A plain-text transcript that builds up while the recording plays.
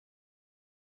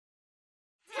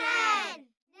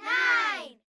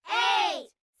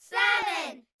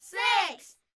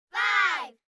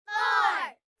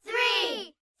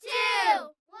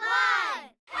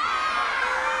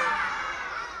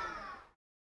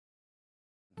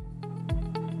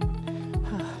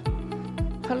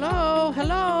Hello,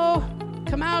 hello.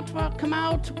 Come out,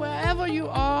 wherever you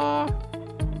are.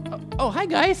 Oh, hi,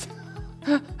 guys.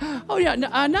 Oh, yeah,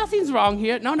 nothing's wrong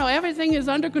here. No, everything is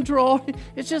under control.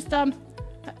 It's just, have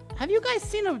you guys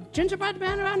seen a gingerbread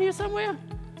man around here somewhere?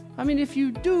 I mean, if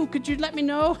you do, could you let me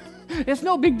know? It's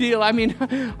no big deal. I mean,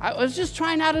 I was just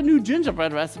trying out a new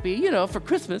gingerbread recipe, for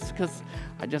Christmas, because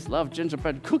I just love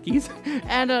gingerbread cookies.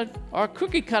 And our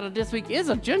cookie cutter this week is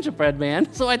a gingerbread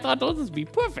man, so I thought those would be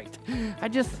perfect. I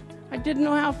didn't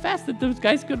know how fast that those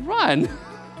guys could run.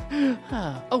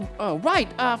 Right.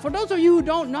 For those of you who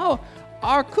don't know,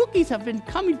 our cookies have been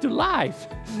coming to life.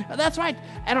 That's right.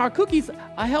 And our cookies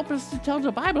help us to tell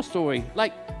the Bible story.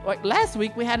 Like last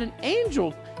week, we had an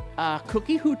angel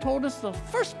cookie who told us the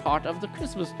first part of the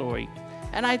Christmas story.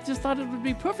 And I just thought it would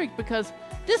be perfect because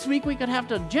this week we could have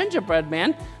the gingerbread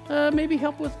man maybe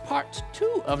help with part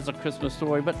 2 of the Christmas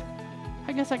story. But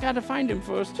I guess I got to find him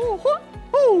first.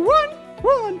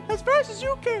 Run as fast as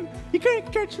you can. You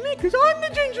can't catch me because I'm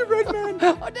the gingerbread man.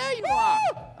 Oh, there you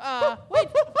are. Wait.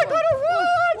 I gotta run.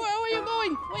 Where are you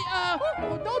going? Wait,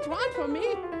 don't run from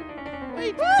me.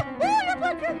 Wait. You're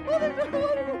back here.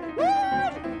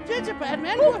 Run. Gingerbread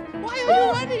man, why are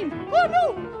you running?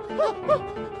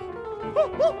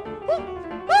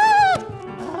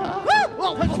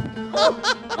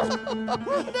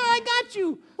 There, I got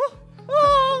you.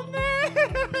 Oh,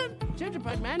 man.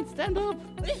 Gingerbread man, stand up.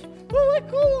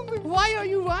 Let go of me. Why are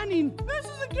you running? This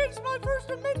is against my First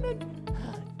Amendment.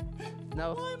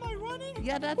 No. Why am I running?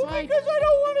 Yeah, that's right. Because I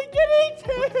don't want to get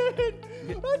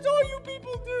eaten. That's all you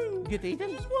people do. Get eaten?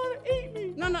 You just want to eat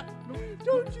me. No.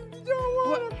 Don't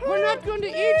want to We're not going to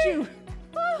eat you.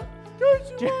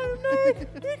 Don't you want to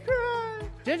make me cry?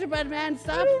 Gingerbread man,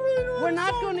 stop. I don't really know We're how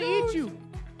not the going to song eat you.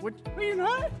 Are you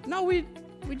not? No, we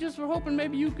just were hoping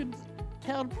maybe you could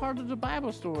tell part of the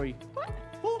Bible story. What?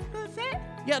 What's that?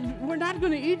 Yeah, we're not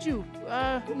going to eat you.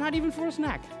 Not even for a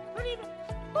snack. Not even.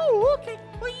 Oh, okay.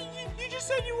 Well, you just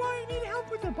said you wanted me to help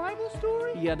with the Bible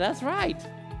story? Yeah, that's right.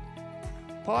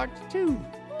 Part 2.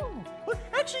 Oh. Well,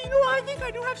 actually, I think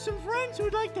I do have some friends who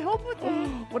would like to help with that.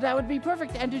 Well, that would be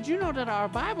perfect. And did you know that our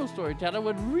Bible storyteller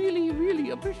would really, really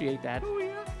appreciate that? Oh,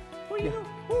 yeah?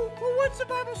 Well, what's the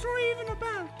Bible story even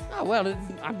about? Oh, well,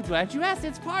 I'm glad you asked.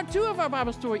 It's part 2 of our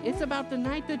Bible story. It's about the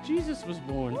night that Jesus was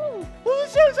born. Oh, well, it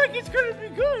sounds like it's going to be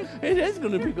good. It is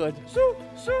going to be good. So,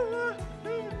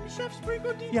 Chef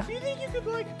Sprinkle, do you think you could,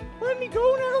 let me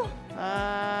go now?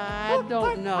 I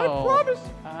don't know.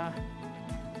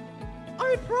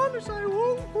 I promise I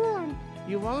won't run.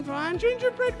 You won't run?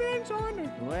 Gingerbread man's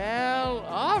honor. Well,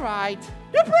 all right.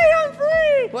 You play on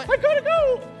free! What? I gotta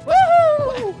go!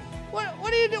 Woohoo!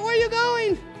 What are you doing? Where are you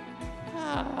going?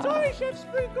 Sorry, Chef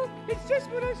Sprinkle. It's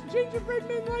just what us gingerbread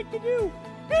men like to do.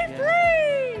 Be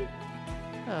free!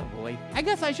 Oh, boy. I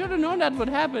guess I should have known that would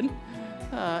happen.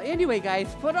 Anyway,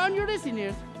 guys, put on your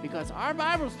listeners because our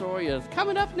Bible story is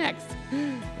coming up next.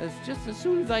 It's just as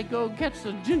soon as I go catch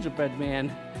the gingerbread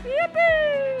man.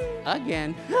 Yippee!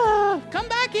 Again. Come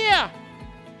back here!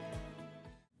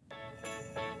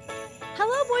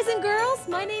 Hello, boys and girls.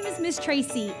 My name is Miss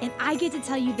Tracy, and I get to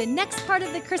tell you the next part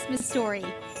of the Christmas story.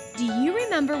 Do you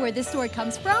remember where this story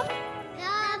comes from?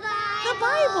 The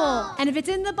Bible. And if it's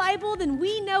in the Bible, then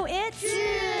we know it's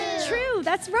true.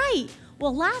 That's right.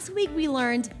 Well, last week we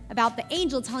learned about the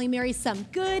angel telling Mary some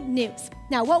good news.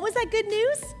 Now, what was that good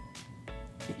news?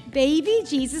 Baby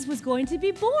Jesus was going to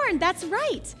be born. That's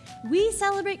right. We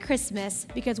celebrate Christmas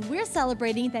because we're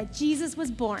celebrating that Jesus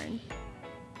was born.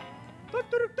 Oh,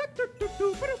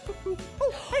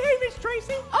 hey, Miss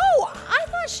Tracy. Oh, I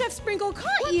thought Chef Sprinkle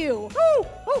caught you. Oh,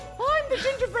 I'm the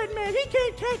gingerbread man. He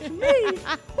can't catch me. And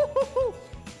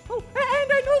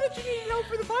I know that you need help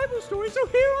for the Bible story, so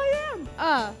here I am.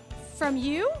 From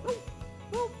you?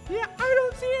 Well, yeah, I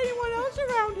don't see anyone else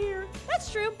around here.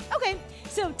 That's true. Okay,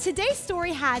 so today's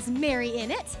story has Mary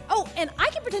in it. Oh, and I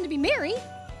can pretend to be Mary.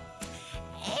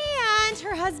 And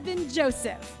her husband,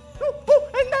 Joseph. Oh,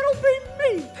 and that'll be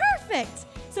me. Perfect.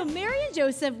 So Mary and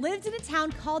Joseph lived in a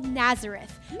town called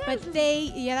Nazareth. But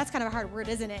that's kind of a hard word,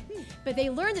 isn't it? But they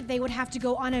learned that they would have to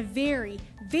go on a very,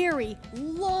 very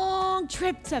long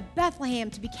trip to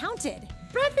Bethlehem to be counted.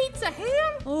 Beth eats a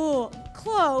ham? Oh,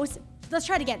 close. Let's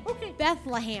try it again. Okay.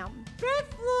 Bethlehem.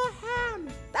 Bethlehem.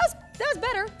 That was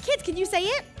better. Kids, can you say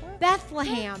it?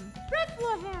 Bethlehem.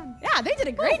 Bethlehem. Yeah, they did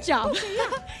a great job. Okay,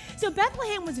 yeah. So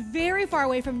Bethlehem was very far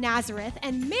away from Nazareth,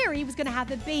 and Mary was going to have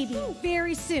the baby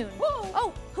very soon.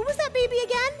 Oh, who was that baby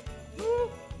again?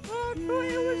 It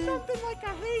was something like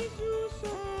a Jesus.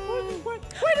 Wait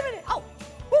a minute. Oh,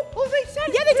 they said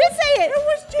it. Yeah, they did say it. It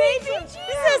was Jesus. Baby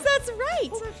Jesus, that's right. right.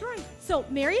 Oh, that's right. So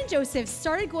Mary and Joseph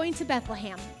started going to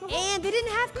Bethlehem, and they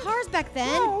didn't have cars back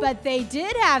then, No. but they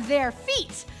did have their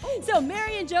feet. So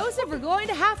Mary and Joseph were going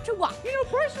to have to walk. You know,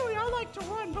 personally, I like to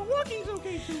run, but walking's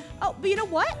okay too. Oh, but you know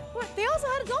what? They also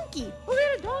had a donkey. Oh, they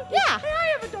had a donkey? Yeah. Hey, I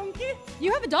have a donkey.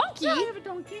 You have a donkey? Yeah, I have a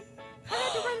donkey. I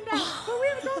had to run down. But we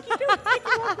have a donkey too. I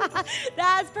can walk.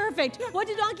 That's perfect. What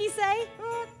did donkey say?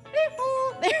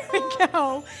 Hee-haw. There we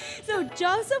go. So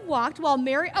Joseph walked while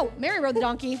Mary rode the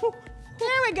donkey.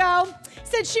 There we go.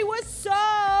 Said she was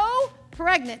so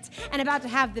pregnant and about to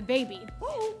have the baby.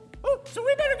 Oh, so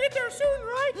we better get there soon,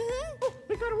 right? Mhm. Oh,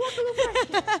 we gotta walk a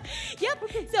little fast. Yep.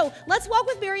 So let's walk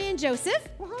with Mary and Joseph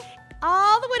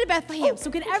all the way to Bethlehem. So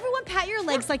can everyone pat your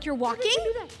legs like you're walking?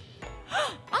 Do that.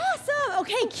 Awesome.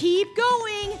 Okay, keep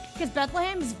going because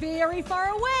Bethlehem is very far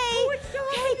away. it's still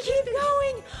Okay, in the keep distance.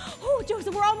 going. Oh,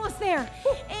 Joseph, we're almost there.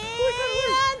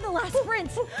 And the last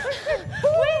sprint.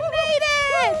 We made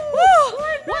it. Woo!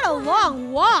 What a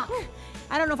long walk.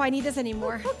 I don't know if I need this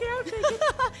anymore. Okay, I'll take it.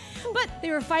 But they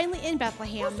were finally in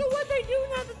Bethlehem. So what they do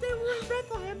now that they were in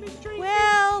Bethlehem, Miss Tracy?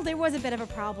 Well, there was a bit of a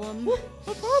problem.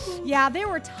 A problem? Yeah, there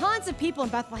were tons of people in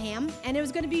Bethlehem, and it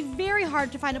was going to be very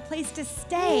hard to find a place to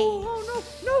stay. Oh,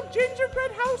 no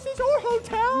gingerbread houses or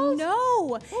hotels?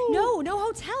 No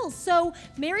hotels. So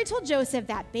Mary told Joseph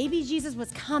that baby Jesus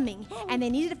was coming, and they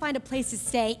needed to find a place to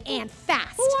stay and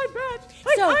fast. Oh, I bet.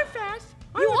 Hey, So- I'm fast.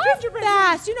 You I'm a are gingerbread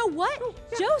fast. You know what? Oh,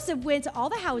 yeah. Joseph went to all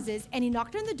the houses, and he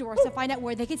knocked on the doors to find out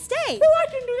where they could stay. Oh,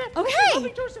 I can do that. Okay. Help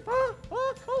me, Joseph.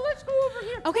 Let's go over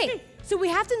here. Okay, so we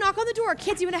have to knock on the door.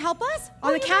 Kids, you want to help us?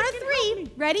 On the yeah, count you of can help three.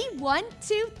 me. Ready? 1,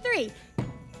 2, 3.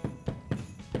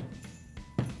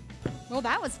 Well,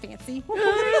 that was fancy.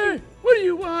 Hey, what do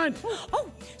you want? Oh,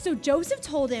 so Joseph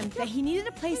told him that he needed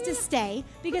a place to stay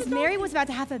because Mary was about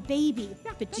to have a baby.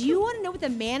 But do you want to know what the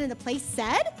man in the place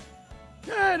said?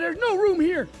 There's no room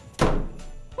here.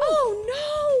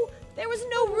 Oh, no! There was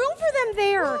no room for them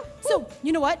there. So,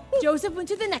 you know what? Joseph went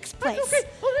to the next place. That's okay.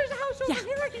 Oh, there's a house over Yeah.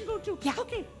 here I can go to. Yeah.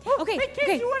 Okay. Okay, Hey, kids,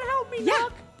 okay. you want to help me Yeah.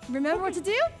 knock? Remember what to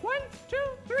do? 1, 2,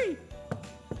 3.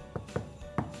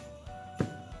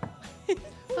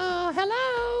 Hello.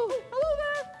 Hello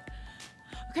there.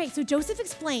 Okay, so Joseph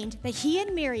explained that he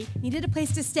and Mary needed a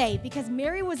place to stay because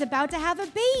Mary was about to have a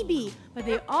baby. But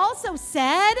they also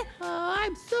said,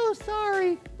 I'm so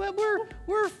sorry, but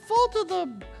we're full to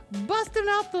the busting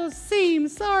out the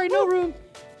seams. Sorry, no room.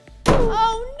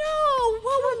 oh no,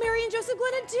 what were Mary and Joseph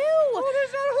going to do? Oh,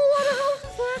 there's not a whole lot of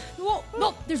houses left.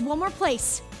 Well, there's one more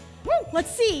place. Woo.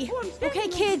 Let's see. Oh, I'm standing Okay,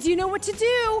 on kids, you know what to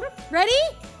do. Ready?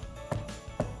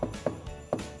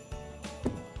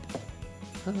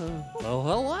 Hello.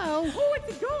 Oh,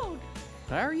 it's a dog.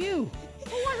 How are you?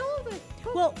 Oh, I hold it.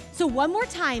 Oh, Well, so one more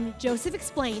time, Joseph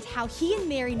explained how he and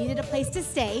Mary needed a place to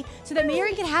stay so that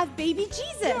Mary could have baby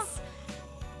Jesus.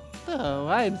 Oh,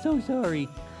 I'm so sorry,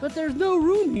 but there's no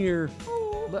room here. oh.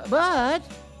 But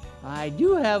I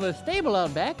do have a stable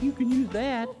out back. You can use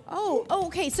that. Oh,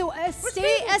 okay. So a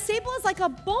stable is like a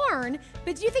barn,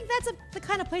 but do you think that's the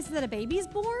kind of place that a baby's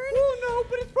born? Oh, no,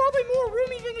 but it's probably more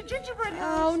roomy than a gingerbread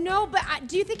house. Oh no, but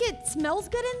do you think it smells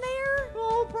good in there?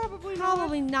 Oh, probably not.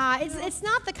 Probably not. It's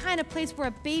not the kind of place where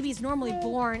a baby's normally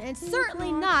born, and it's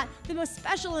certainly not the most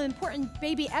special and important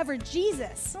baby ever,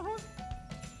 Jesus. Uh-huh.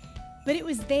 But it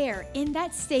was there, in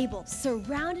that stable,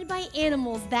 surrounded by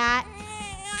animals that...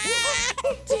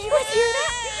 Did you guys hear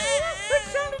that? It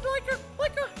sounded like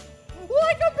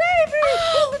a baby.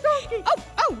 Oh, the donkey.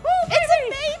 It's a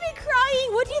baby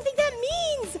crying. What do you think that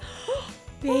means?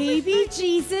 Baby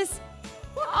Jesus.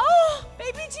 Oh,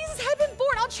 baby Jesus had been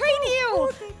born. I'll train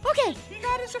you. Okay. You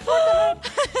gotta support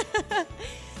the head.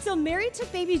 So Mary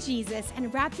took baby Jesus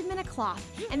and wrapped him in a cloth,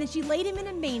 and then she laid him in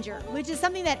a manger, which is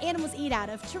something that animals eat out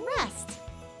of, to rest.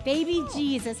 Baby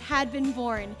Jesus had been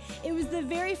born. It was the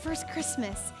very first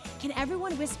Christmas. Can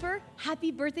everyone whisper,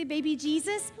 "Happy birthday, baby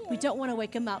Jesus"? We don't want to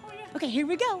wake him up. Okay, here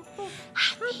we go.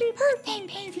 Happy birthday,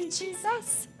 baby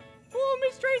Jesus. Oh,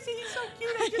 Miss Tracy, he's so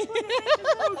cute. I just want to hit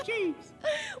his little cheeks.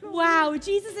 Wow,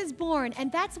 Jesus is born, and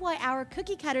that's why our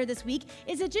cookie cutter this week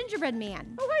is a gingerbread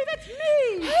man. Oh, hey, that's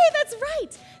me. Hey, that's right!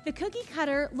 The cookie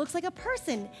cutter looks like a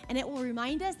person, and it will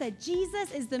remind us that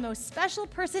Jesus is the most special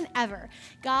person ever.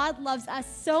 God loves us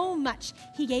so much.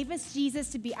 He gave us Jesus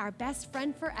to be our best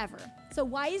friend forever. So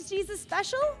why is Jesus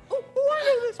special? Oh, I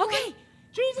know this one. Okay.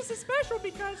 Jesus is special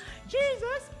because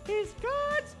Jesus is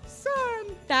God's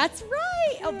son. That's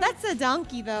right. Oh, that's a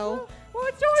donkey, though. Well,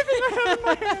 it's not even I have in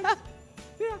my hands.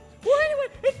 Yeah. Well, anyway,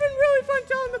 it's been really fun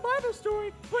telling the Bible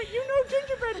story, but you know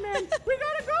Gingerbread Man. We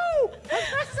gotta go as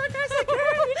fast as I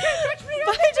can. You can't catch me.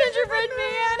 Bye, gingerbread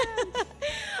man.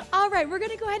 All right, we're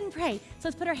going to go ahead and pray. So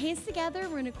let's put put our hands together.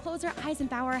 We're going to close our eyes and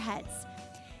bow our heads.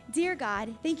 Dear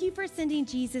God, thank you for sending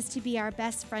Jesus to be our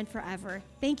best friend forever.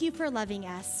 Thank you for loving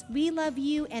us. We love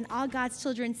you, and all God's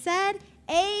children said,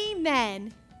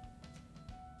 Amen.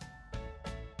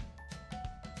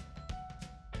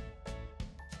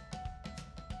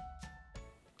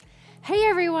 Hey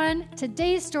everyone!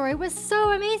 Today's story was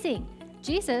so amazing.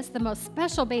 Jesus, the most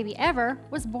special baby ever,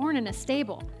 was born in a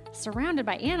stable, surrounded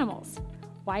by animals.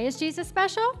 Why is Jesus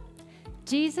special?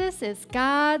 Jesus is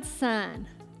God's son.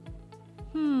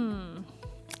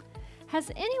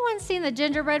 Has anyone seen the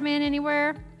gingerbread man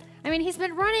anywhere? I mean, he's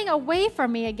been running away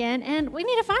from me again, and we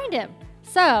need to find him.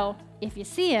 So, if you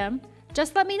see him,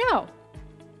 just let me know.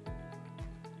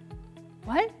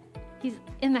 What? He's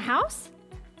in the house?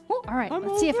 All right,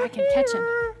 let's see if I can catch him.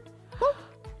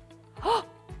 Oh,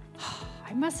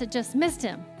 I must have just missed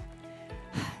him.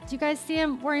 Do you guys see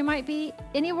him where he might be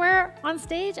anywhere on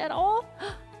stage at all?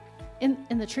 In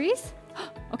the trees?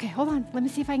 Okay, hold on. Let me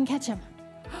see if I can catch him.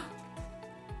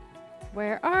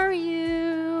 Where are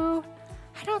you?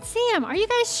 I don't see him. Are you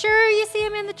guys sure you see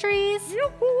him in the trees?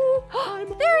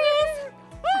 There he is.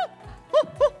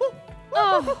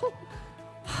 Oh,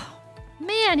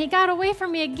 man, he got away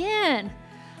from me again.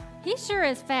 He sure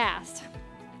is fast.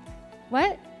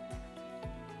 What?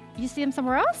 You see him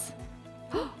somewhere else?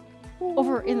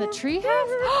 Over in the treehouse?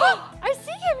 I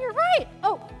see him, you're right.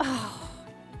 Oh,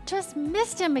 just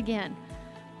missed him again.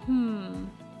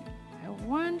 I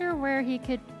wonder where he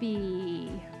could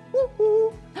be.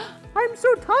 I'm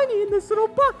so tiny in this little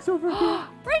box over here.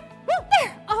 Right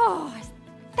there. Oh, is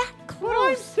that close? But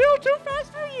I'm still too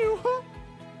fast for you, huh?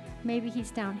 Maybe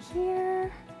he's down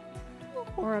here,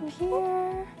 or up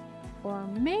here, or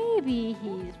maybe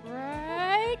he's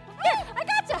right there. I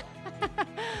gotcha!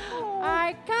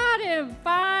 I got him,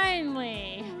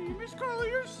 finally. Miss Carla,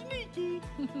 you're sneaky.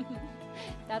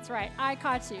 That's right, I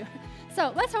caught you.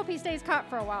 So let's hope he stays caught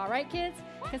for a while, right, kids?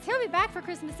 Because he'll be back for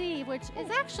Christmas Eve, which is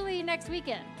actually next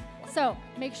weekend. So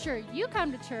make sure you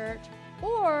come to church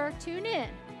or tune in.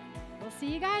 We'll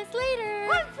see you guys later.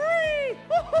 I'm free!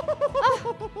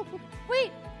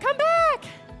 Wait, come back!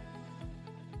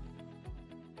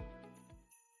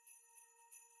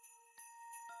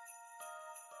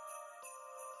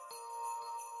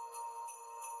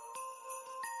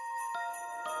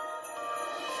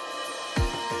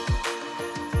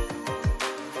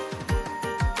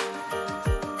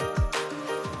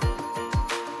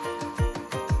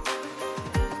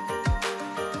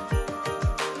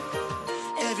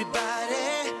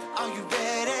 Everybody, are you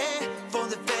ready for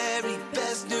the very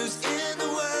best news in the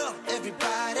world?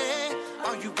 Everybody,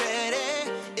 are you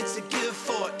ready? It's a gift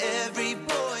for every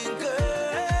boy and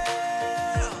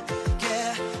girl.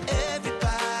 Yeah,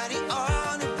 everybody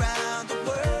all around the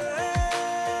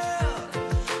world.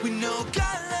 We know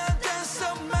God loved us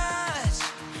so much,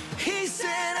 He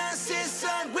sent us His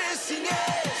Son, we're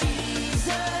singing.